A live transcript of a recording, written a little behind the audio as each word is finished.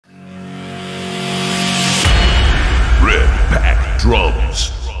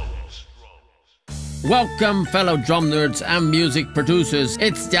drums. Welcome fellow drum nerds and music producers,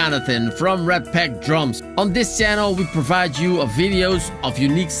 it's Jonathan from Red Pack Drums. On this channel we provide you videos of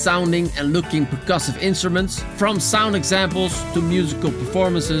unique sounding and looking percussive instruments, from sound examples to musical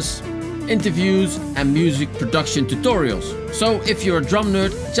performances, interviews and music production tutorials. So if you're a drum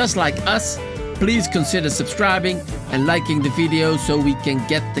nerd just like us, please consider subscribing and liking the video so we can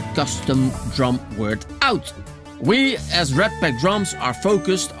get the custom drum word out. We as Red Pack Drums are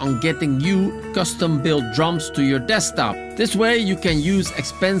focused on getting you custom built drums to your desktop. This way you can use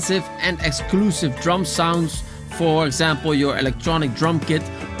expensive and exclusive drum sounds, for example your electronic drum kit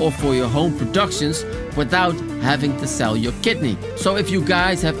or for your home productions, without having to sell your kidney. So if you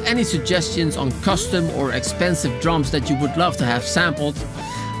guys have any suggestions on custom or expensive drums that you would love to have sampled,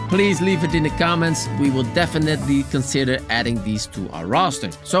 please leave it in the comments. We will definitely consider adding these to our roster.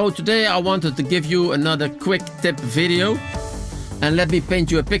 So today I wanted to give you another quick tip video. And let me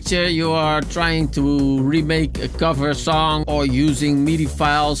paint you a picture. You are trying to remake a cover song or using MIDI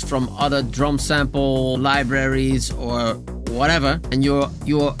files from other drum sample libraries or whatever. And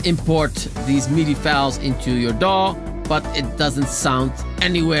you import these MIDI files into your DAW, but it doesn't sound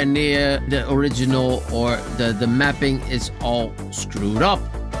anywhere near the original, or the mapping is all screwed up.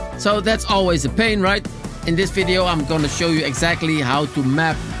 So that's always a pain, right? In this video I'm going to show you exactly how to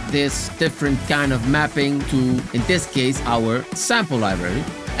map this different kind of mapping to, in this case, our sample library.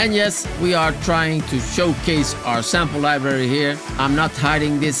 And yes, we are trying to showcase our sample library here. I'm not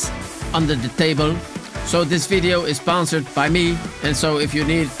hiding this under the table. So this video is sponsored by me. And so if you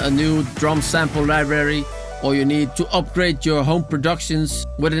need a new drum sample library, or you need to upgrade your home productions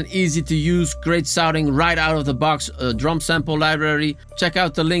with an easy to use, great sounding, right out of the box drum sample library, check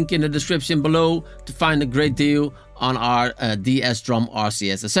out the link in the description below to find a great deal on our DS Drum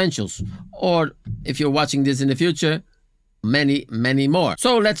RCS Essentials. Or if you're watching this in the future, many more.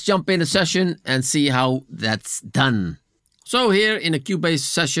 So let's jump in the session and see how that's done. So here in the Cubase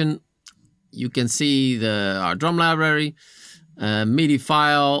session, you can see our drum library, MIDI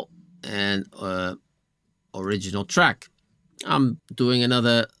file, and original track. I'm doing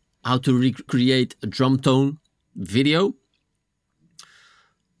another how to recreate a drum tone video.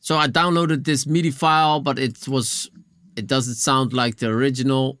 So I downloaded this MIDI file, but it doesn't sound like the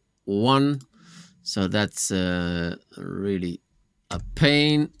original one. So that's really a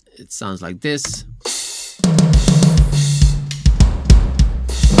pain. It sounds like this.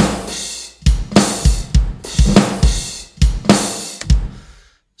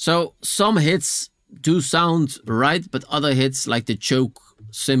 So some hits do sound right, but other hits like the choke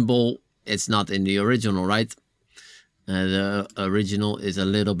cymbal, it's not in the original, right? The original is a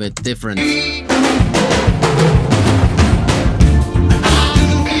little bit different.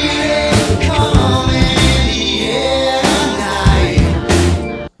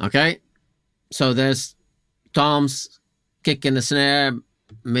 Okay, so there's toms, kick in the snare,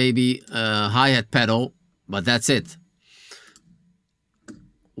 maybe a hi-hat pedal, but that's it.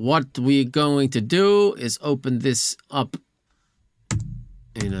 What we're going to do is open this up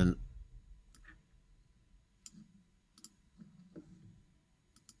in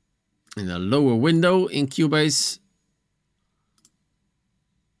a lower window in Cubase.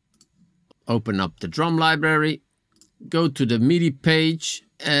 Open up the drum library, go to the MIDI page,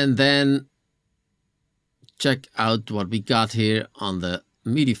 and then check out what we got here on the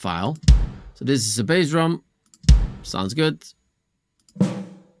MIDI file. So this is a bass drum, sounds good.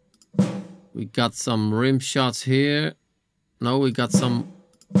 We got some rim shots here. No, we got some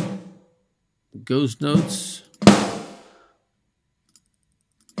ghost notes.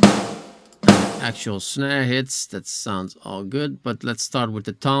 Actual snare hits, that sounds all good. But let's start with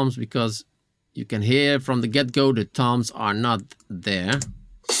the toms, because you can hear from the get-go the toms are not there.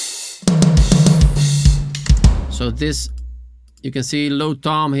 So this, you can see low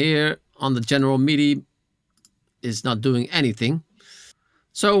tom here on the general MIDI is not doing anything.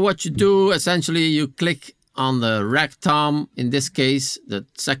 So what you do, essentially, you click on the rack tom. In this case, the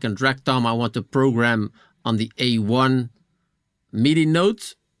second rack tom I want to program on the A1 MIDI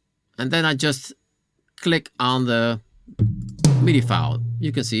note. And then I just click on the MIDI file.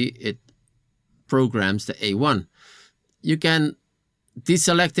 You can see it programs the A1. You can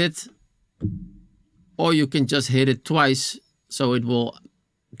deselect it, or you can just hit it twice, so it will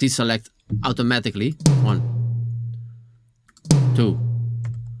deselect automatically. 1, 2.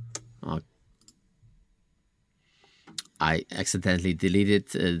 I accidentally deleted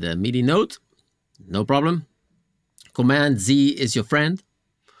the MIDI note. No problem. Command Z is your friend.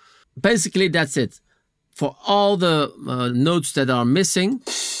 Basically, that's it. For all the notes that are missing,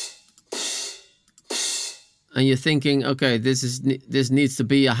 and you're thinking, okay, this needs to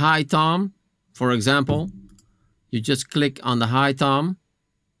be a high tom, for example, you just click on the high tom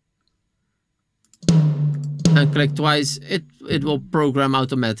and click twice. It will program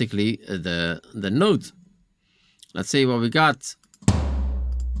automatically the note. Let's see what we got.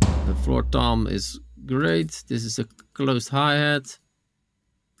 The floor tom is great. This is a closed hi-hat.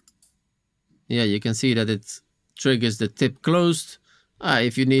 Yeah, you can see that it triggers the tip closed.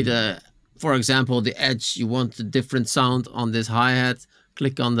 If you need for example, the edge, you want a different sound on this hi-hat,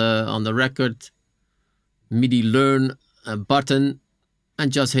 click on the record MIDI learn button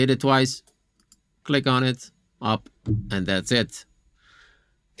and just hit it twice. Click on it, up, and that's it.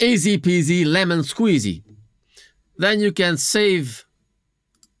 Easy peasy lemon squeezy. Then you can save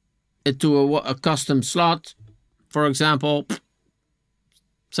it to a custom slot, for example,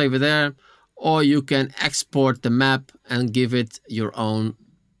 save it there, or you can export the map and give it your own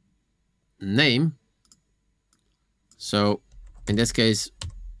name. So in this case,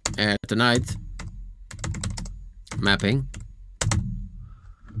 Air Tonight mapping,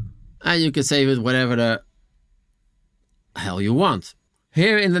 and you can save it whatever the hell you want.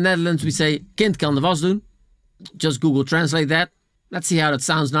 Here in the Netherlands we say kind kan de was doen. Just Google translate that. Let's see how that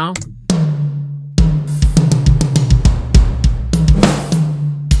sounds now.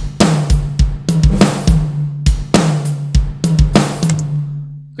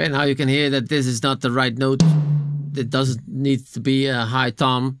 Okay, now you can hear that this is not the right note. It doesn't need to be a high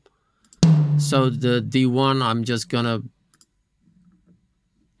tom. So the D1, I'm just gonna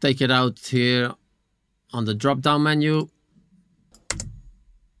take it out here on the drop down menu.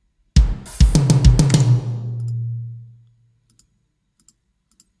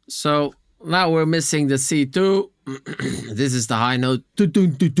 So now we're missing the C2. This is the high note,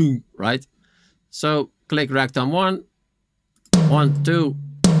 right? So click ragtime 1, 1, 2,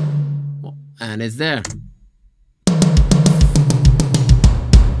 and it's there.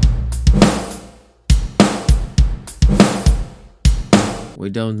 We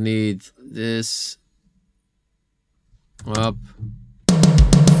don't need this up.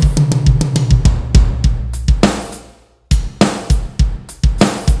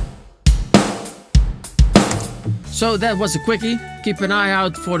 So that was a quickie. Keep an eye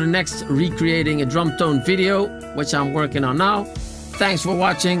out for the next recreating a drum tone video, which I'm working on now. Thanks for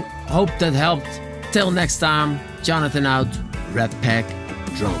watching. Hope that helped. Till next time, Jonathan out. Red Pack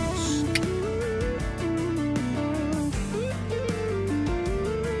Drums.